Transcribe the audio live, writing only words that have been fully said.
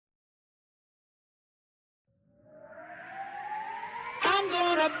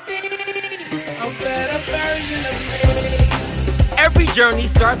wanna be a better version of me. Every journey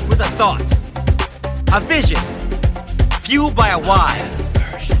starts with a thought, a vision, fueled by a why.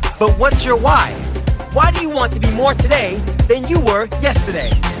 But what's your why? Why do you want to be more today than you were yesterday?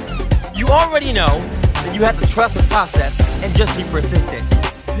 You already know that you have to trust the process and just be persistent.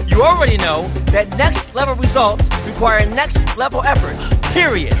 You already know that next level results require next level effort,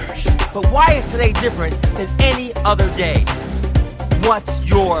 period. But why is today different than any other day? What's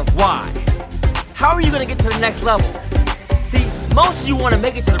your why? How are you going to get to the next level? See, most of you want to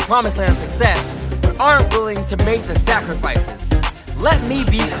make it to the promised land of success, but aren't willing to make the sacrifices. Let me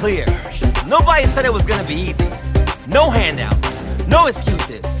be clear. Nobody said it was going to be easy. No handouts, no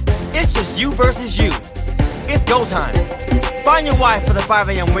excuses. It's just you versus you. It's go time. Find your why for the 5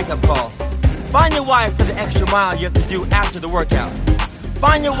 a.m. wake-up call. Find your why for the extra mile you have to do after the workout.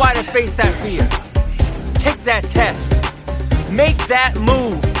 Find your why to face that fear. Take that test. Make that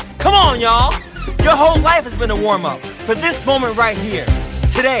move. Come on, y'all. Your whole life has been a warm-up for this moment right here.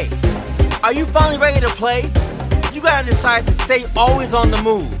 Today. Are you finally ready to play? You gotta decide to stay always on the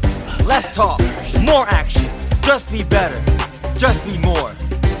move. Less talk, more action. Just be better. Just be more.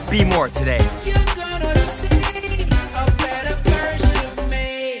 Be more today. You're gonna see a better version of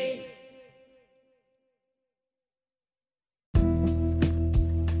me.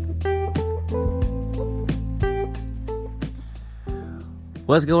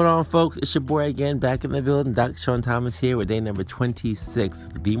 What's going on, folks? It's your boy again, back in the building. Dr. Sean Thomas here with day number 26.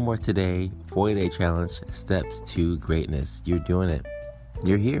 The Be More Today 40-day challenge, steps to greatness. You're doing it.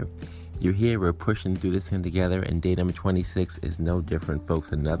 You're here. You're here. We're pushing through this thing together, and day number 26 is no different,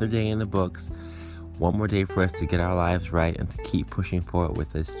 folks. Another day in the books. One more day for us to get our lives right and to keep pushing forward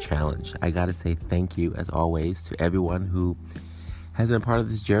with this challenge. I got to say thank you, as always, to everyone who has been part of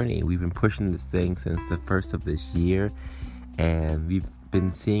this journey. We've been pushing this thing since the first of this year, and we've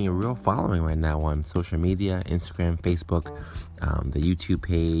been seeing a real following right now on social media, Instagram, Facebook, the YouTube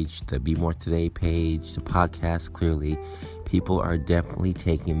page, the Be More Today page, the podcast. Clearly, people are definitely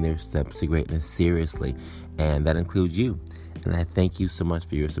taking their steps to greatness seriously, and that includes you. And I thank you so much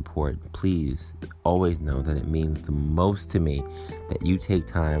for your support. Please always know that it means the most to me that you take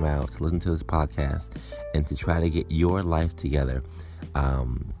time out to listen to this podcast and to try to get your life together.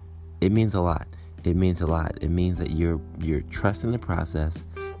 It means a lot. It means a lot. It means that you're trusting the process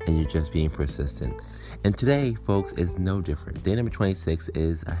and you're just being persistent. And today, folks, is no different. Day number 26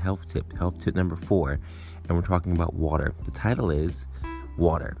 is a health tip number 4, and we're talking about water. The title is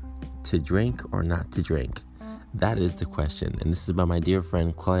Water, to drink or not to drink? That is the question. And this is by my dear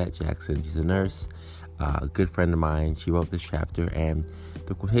friend, Claudette Jackson. She's a nurse, a good friend of mine. She wrote this chapter, and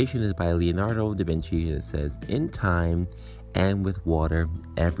the quotation is by Leonardo da Vinci, and it says, "In time and with water,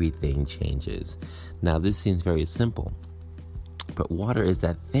 everything changes." Now, this seems very simple, but water is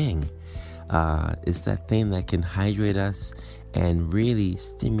that thing. It's that thing that can hydrate us and really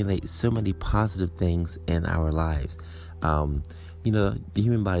stimulate so many positive things in our lives. The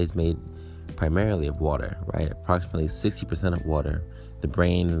human body is made primarily of water, right? Approximately 60% of water. The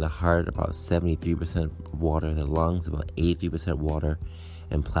brain and the heart, about 73% water. The lungs, about 83% water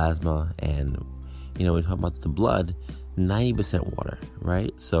and plasma. And, we talk about the blood, 90% water,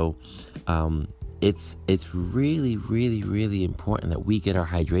 right? So, it's really, really, really important that we get our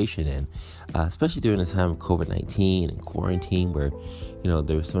hydration in, especially during this time of COVID-19 and quarantine, where,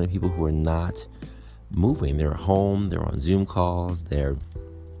 there's so many people who are not moving. They're home, they're on Zoom calls, they're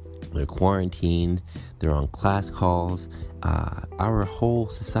quarantined, they're on class calls. Our whole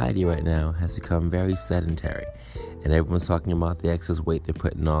society right now has become very sedentary, and everyone's talking about the excess weight they're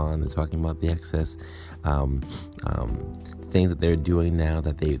putting on. They're talking about the excess things that they're doing now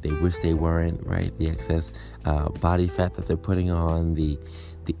that they wish they weren't, right? The excess body fat that they're putting on, the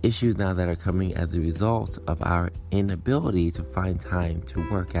issues now that are coming as a result of our inability to find time to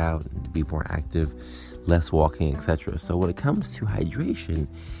work out and to be more active, less walking, etc. So when it comes to hydration,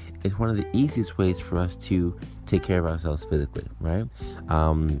 it's one of the easiest ways for us to take care of ourselves physically, right?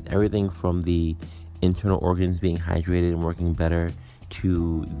 Everything from the internal organs being hydrated and working better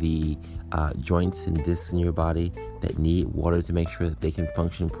to the joints and discs in your body that need water to make sure that they can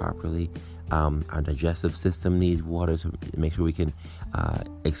function properly. Our digestive system needs water to make sure we can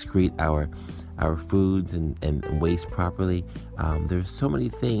excrete our foods and waste properly. There's so many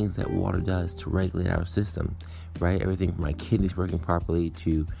things that water does to regulate our system, right? Everything from our kidneys working properly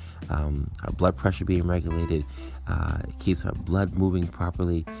to our blood pressure being regulated. It keeps our blood moving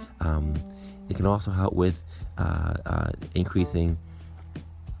properly. It can also help with increasing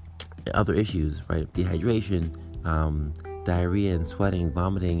other issues, right? Dehydration, diarrhea and sweating,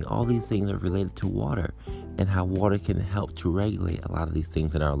 vomiting, all these things are related to water and how water can help to regulate a lot of these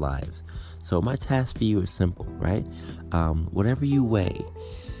things in our lives. So my task for you is simple, right? Whatever you weigh,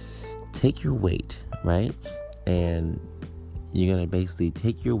 take your weight, right? And you're going to basically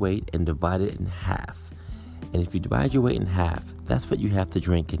take your weight and divide it in half. And if you divide your weight in half, that's what you have to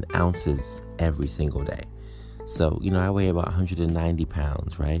drink in ounces every single day. So, I weigh about 190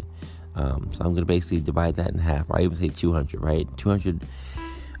 pounds, right? So I'm going to basically divide that in half, or I even say 200, right?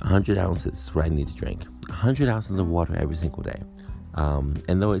 100 ounces is what I need to drink. 100 ounces of water every single day.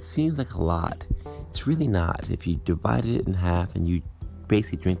 And though it seems like a lot, it's really not. If you divide it in half and you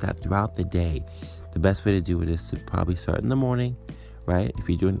basically drink that throughout the day, the best way to do it is to probably start in the morning, right? If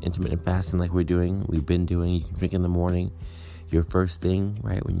you're doing intermittent fasting like we've been doing, you can drink in the morning. Your first thing,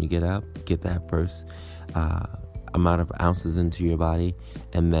 right, when you get up, get that first amount of ounces into your body,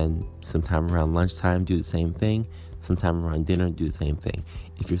 and then sometime around lunchtime, do the same thing. Sometime around dinner, do the same thing.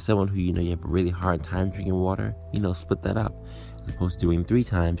 If you're someone who, you have a really hard time drinking water, split that up. As opposed to doing 3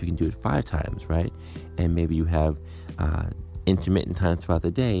 times, you can do it 5 times, right? And maybe you have intermittent times throughout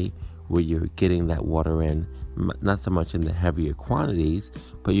the day where you're getting that water in, not so much in the heavier quantities,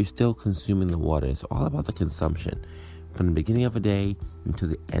 but you're still consuming the water. It's all about the consumption from the beginning of a day until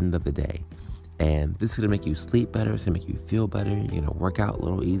the end of the day. And this is going to make you sleep better. It's going to make you feel better. You're going to work out a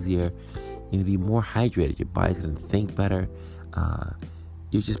little easier. You're going to be more hydrated. Your body's going to think better.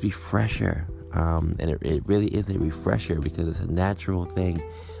 You'll just be fresher. And it really is a refresher because it's a natural thing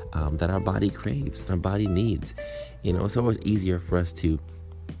that our body craves, our body needs. It's always easier for us to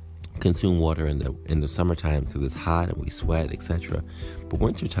consume water in the summertime because it's hot and we sweat, etc. But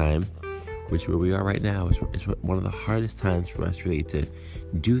wintertime, which where we are right now, is one of the hardest times for us really to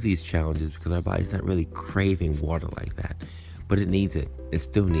do these challenges because our body's not really craving water like that. But it needs it. It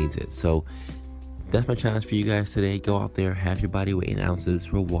still needs it. So that's my challenge for you guys today. Go out there, have your body weight in ounces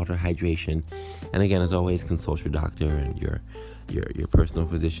for water hydration. And again, as always, consult your doctor and your personal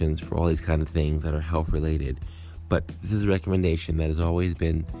physicians for all these kind of things that are health related. But this is a recommendation that has always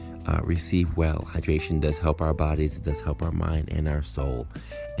been received well. Hydration does help our bodies, it does help our mind and our soul.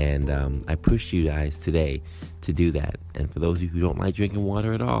 And I push you guys today to do that. And for those of you who don't like drinking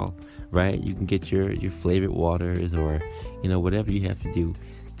water at all, right, you can get your flavored waters or whatever you have to do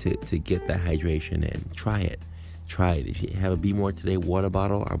to get that hydration in. Try it. If you have a Be More Today water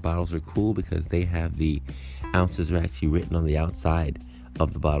bottle, our bottles are cool because they have the ounces are actually written on the outside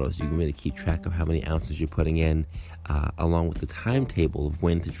of the bottles. You can really keep track of how many ounces you're putting in, along with the timetable of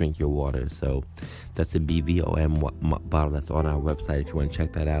when to drink your water. So that's a BVOM bottle that's on our website if you want to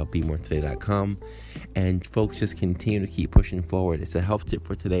check that out, BeMoreToday.com. And folks, just continue to keep pushing forward. It's a health tip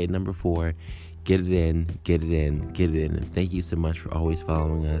for today, number 4. Get it in. And thank you so much for always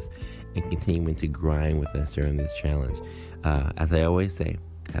following us and continuing to grind with us during this challenge. As I always say,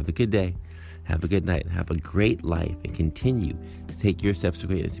 have a good day. Have a good night, have a great life, and continue to take your steps to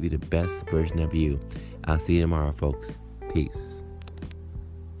greatness to be the best version of you. I'll see you tomorrow, folks. Peace.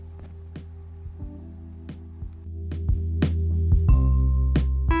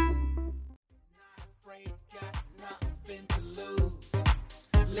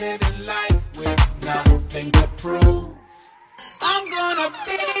 Living life with nothing to prove. I'm gonna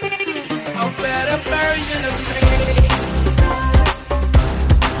be a better version of me.